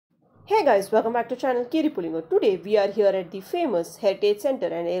Hey guys, welcome back to channel Kiripullingo. Today we are here at the famous Heritage Center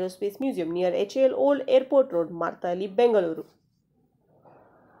and Aerospace Museum near HAL Old Airport Road, Martali, Bengaluru.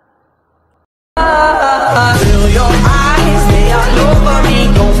 Feel your eyes, they all over me.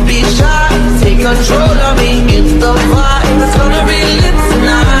 Don't be shy, take control of me. It's the vibe, it's gonna be lit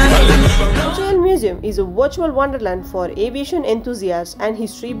tonight. HAL Museum is a virtual wonderland for aviation enthusiasts and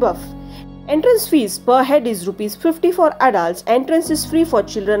history buff. Entrance fees per head is Rs 50 for adults. Entrance is free for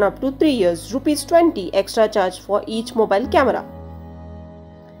children up to 3 years. Rs 20 extra charge for each mobile camera.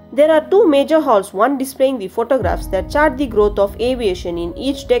 There are two major halls, one displaying the photographs that chart the growth of aviation in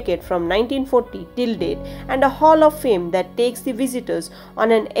each decade from 1940 till date, and a hall of fame that takes the visitors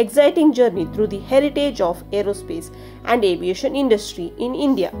on an exciting journey through the heritage of aerospace and aviation industry in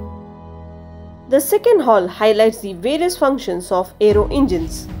India. The second hall highlights the various functions of aero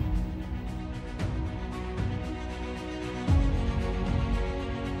engines.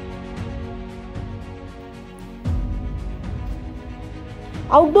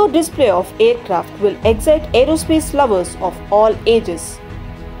 Outdoor display of aircraft will excite aerospace lovers of all ages.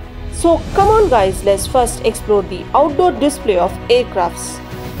 So come on guys, let's first explore the outdoor display of aircrafts.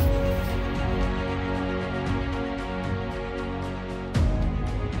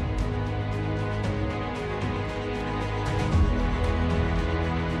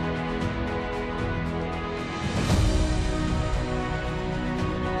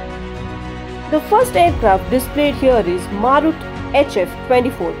 The first aircraft displayed here is Marut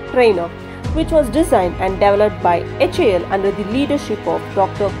HF-24 trainer, which was designed and developed by HAL under the leadership of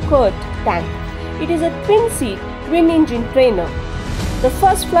Dr. Kurt Tank. It is a twin-seat, twin-engine trainer. The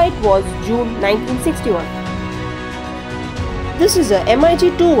first flight was June 1961. This is a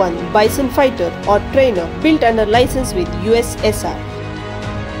MiG-21 Bison fighter or trainer built under license with USSR.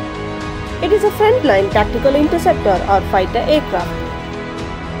 It is a frontline tactical interceptor or fighter aircraft.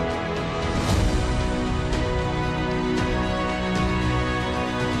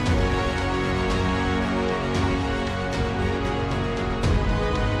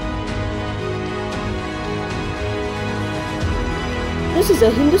 This is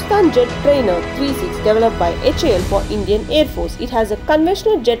a Hindustan Jet Trainer 36 developed by HAL for Indian Air Force. It has a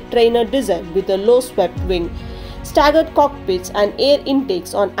conventional jet trainer design with a low swept wing, staggered cockpits and air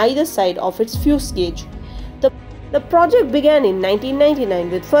intakes on either side of its fuselage. The project began in 1999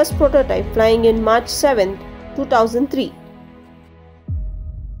 with first prototype flying in March 7, 2003.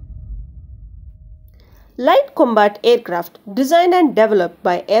 Light combat aircraft designed and developed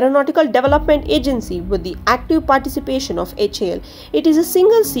by Aeronautical Development Agency with the active participation of HAL. It is a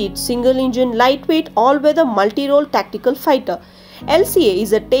single-seat, single-engine, lightweight, all-weather multi-role tactical fighter. LCA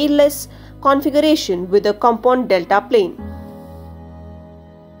is a tailless configuration with a compound delta plane.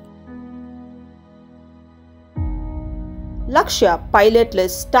 Lakshya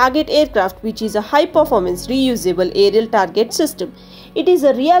pilotless target aircraft, which is a high-performance reusable aerial target system. It is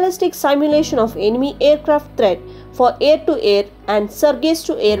a realistic simulation of enemy aircraft threat for air-to-air and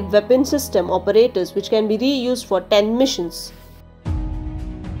surface-to-air weapon system operators, which can be reused for 10 missions.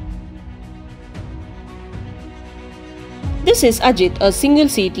 This is Ajit, a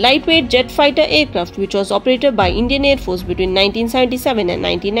single-seat, lightweight jet fighter aircraft which was operated by Indian Air Force between 1977 and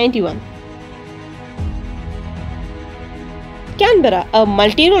 1991. Canberra, a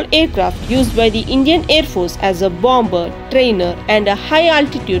multi-role aircraft used by the Indian Air Force as a bomber, trainer and a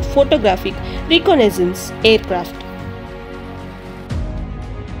high-altitude photographic reconnaissance aircraft.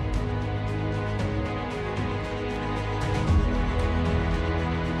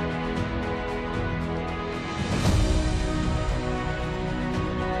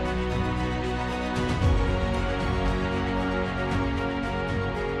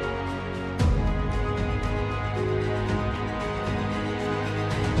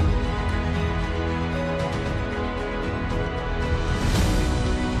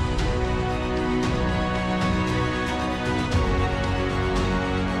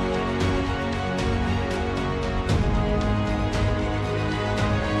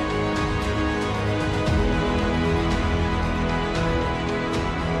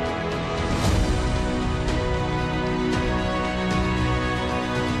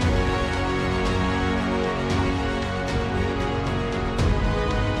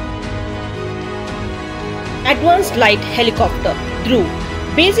 Advanced Light Helicopter (DRU).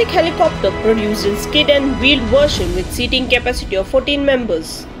 Basic helicopter produced in skid and wheeled version with seating capacity of 14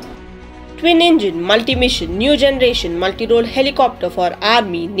 members. Twin engine, multi-mission, new generation multi-role helicopter for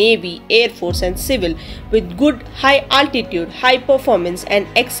Army, Navy, Air Force and Civil with good high altitude, high performance and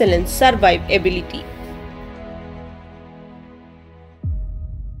excellent survivability.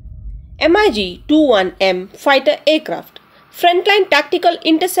 MiG-21M fighter aircraft. Frontline Tactical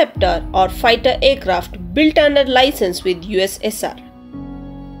Interceptor or fighter aircraft built under license with USSR.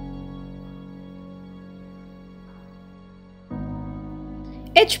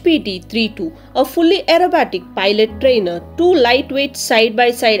 HPT-32, a fully aerobatic pilot trainer, two lightweight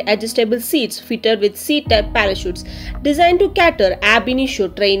side-by-side adjustable seats fitted with C-type parachutes designed to cater ab initio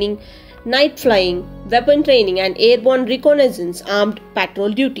training, night flying, weapon training and airborne reconnaissance armed patrol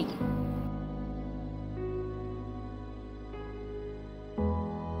duty.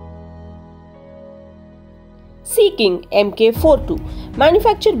 Sea King Mk-42,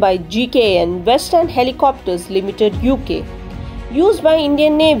 manufactured by GKN Western Helicopters Limited UK, used by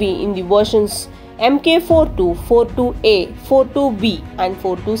Indian Navy in the versions Mk-42, 42A, 42B and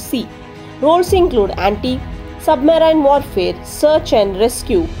 42C. Roles include anti-submarine warfare, search and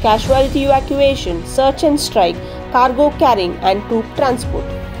rescue, casualty evacuation, search and strike, cargo carrying and troop transport.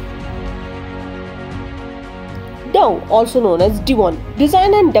 Dove, also known as Devon,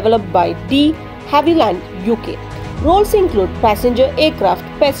 designed and developed by de Havilland, UK. Roles include passenger aircraft,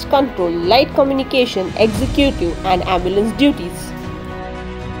 pest control, light communication, executive and ambulance duties.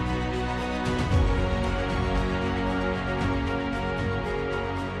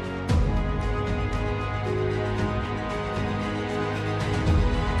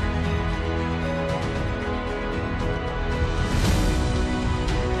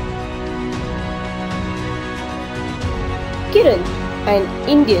 Kiran, an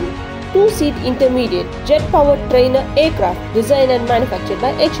Indian two-seat intermediate jet-powered trainer aircraft designed and manufactured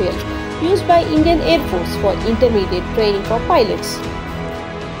by HAL, used by Indian Air Force for intermediate training for pilots.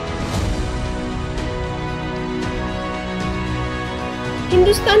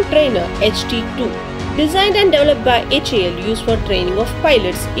 Hindustan Trainer HT-2, designed and developed by HAL, used for training of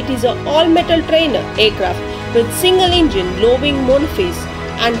pilots. It is an all-metal trainer aircraft with single-engine low-wing monophase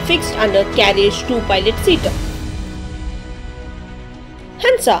and fixed under carriage two-pilot seater.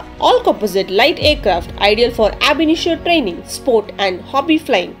 Hansa, all-composite light aircraft ideal for ab initio training, sport and hobby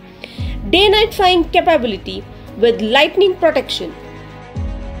flying. Day-night flying capability with lightning protection.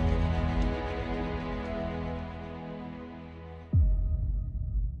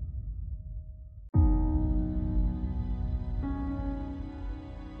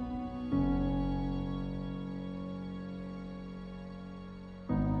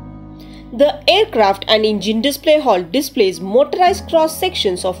 The aircraft and engine display hall displays motorized cross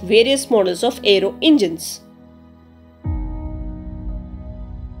sections of various models of aero engines.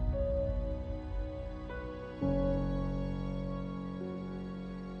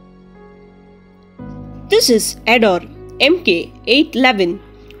 This is Ador Mk-811,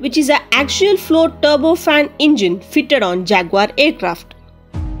 which is an axial flow turbofan engine fitted on Jaguar aircraft.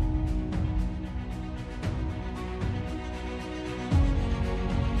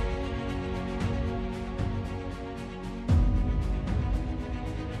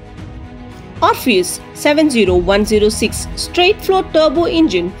 Orpheus 70106 straight flow turbo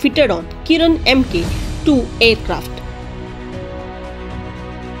engine fitted on Kiran Mk-2 aircraft.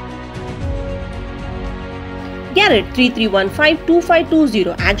 Garrett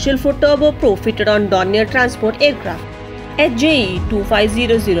 3315-2520 axial flow turbo pro fitted on Dornier transport aircraft. HJE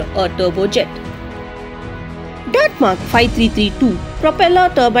 2500 a turbojet. Dartmark 5332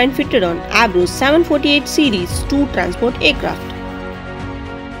 propeller turbine fitted on Avros 748 series 2 transport aircraft.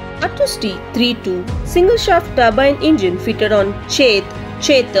 Atusti 32 single shaft turbine engine fitted on Chet,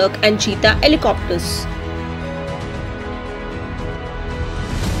 Chetak and Cheetah helicopters.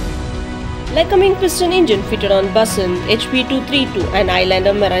 Lycoming piston engine fitted on Busson, HP232 and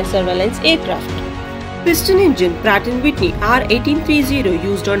Islander marine surveillance aircraft. Piston engine Pratt & Whitney R1830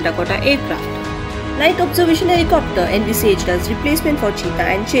 used on Dakota aircraft. Light observation helicopter envisaged as replacement for Cheetah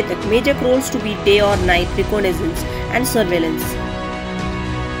and Chetak, major roles to be day or night reconnaissance and surveillance.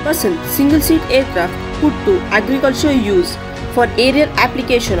 Busson single-seat aircraft put to agricultural use for aerial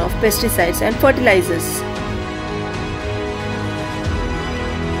application of pesticides and fertilizers.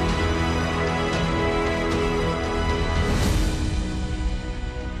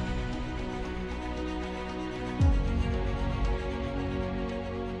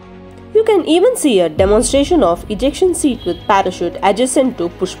 You can even see a demonstration of ejection seat with parachute adjacent to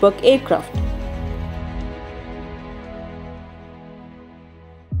pushback aircraft.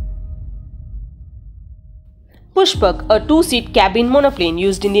 Pushback, a two-seat cabin monoplane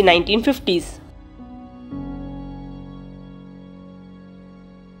used in the 1950s.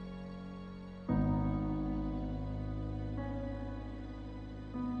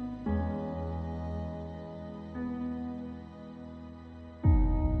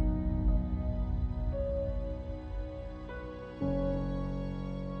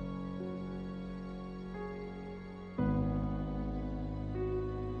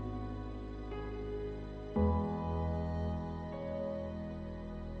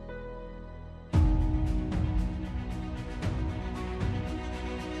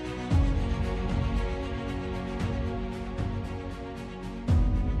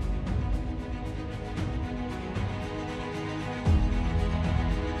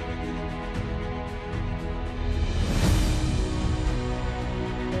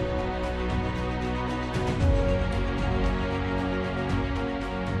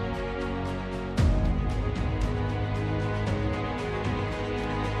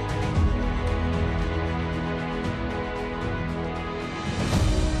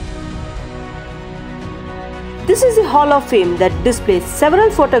 This is a Hall of Fame that displays several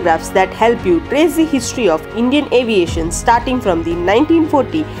photographs that help you trace the history of Indian aviation starting from the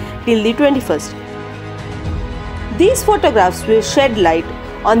 1940 till the 21st. These photographs will shed light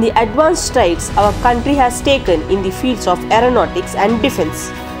on the advanced strides our country has taken in the fields of aeronautics and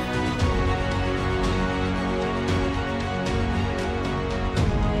defense.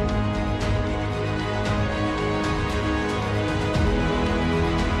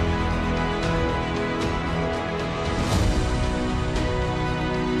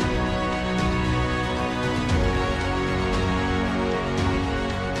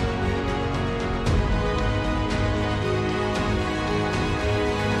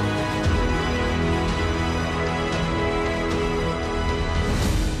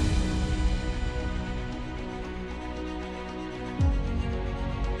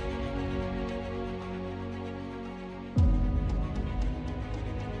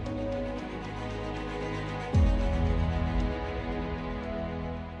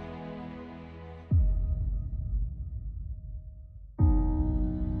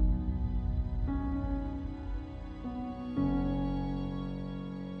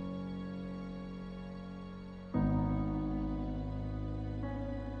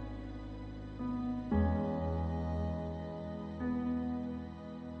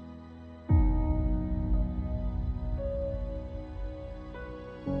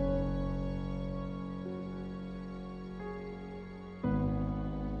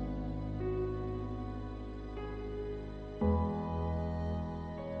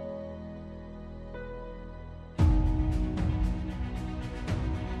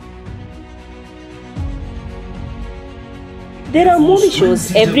 There are movie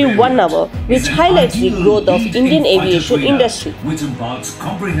shows every 1 hour which highlights the growth of Indian aviation industry, which imparts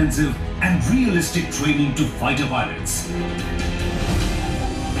comprehensive and realistic training to fighter pilots.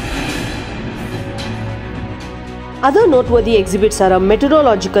 Other noteworthy exhibits are a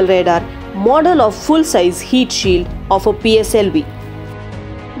meteorological radar, model of full-size heat shield of a PSLV.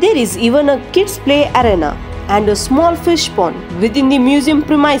 There is even a kids' play arena and a small fish pond within the museum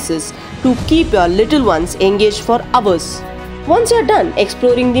premises to keep your little ones engaged for hours. Once you're done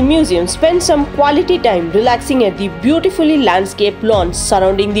exploring the museum, spend some quality time relaxing at the beautifully landscaped lawns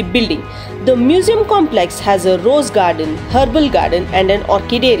surrounding the building. The museum complex has a rose garden, herbal garden and an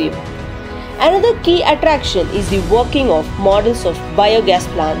orchidarium. Another key attraction is the working of models of biogas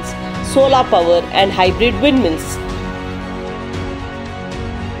plants, solar power and hybrid windmills.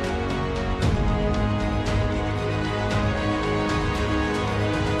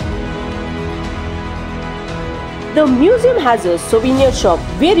 The museum has a souvenir shop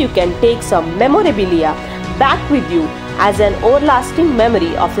where you can take some memorabilia back with you as an everlasting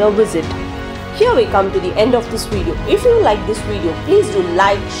memory of your visit. Here we come to the end of this video. If you like this video, please do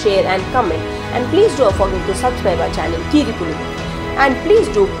like, share and comment, and please don't forget to subscribe our channel Kiripullingo. And please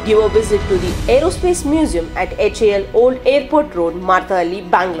do give a visit to the Aerospace Museum at HAL Old Airport Road, Martha Ali,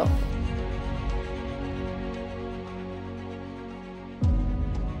 Bangalore.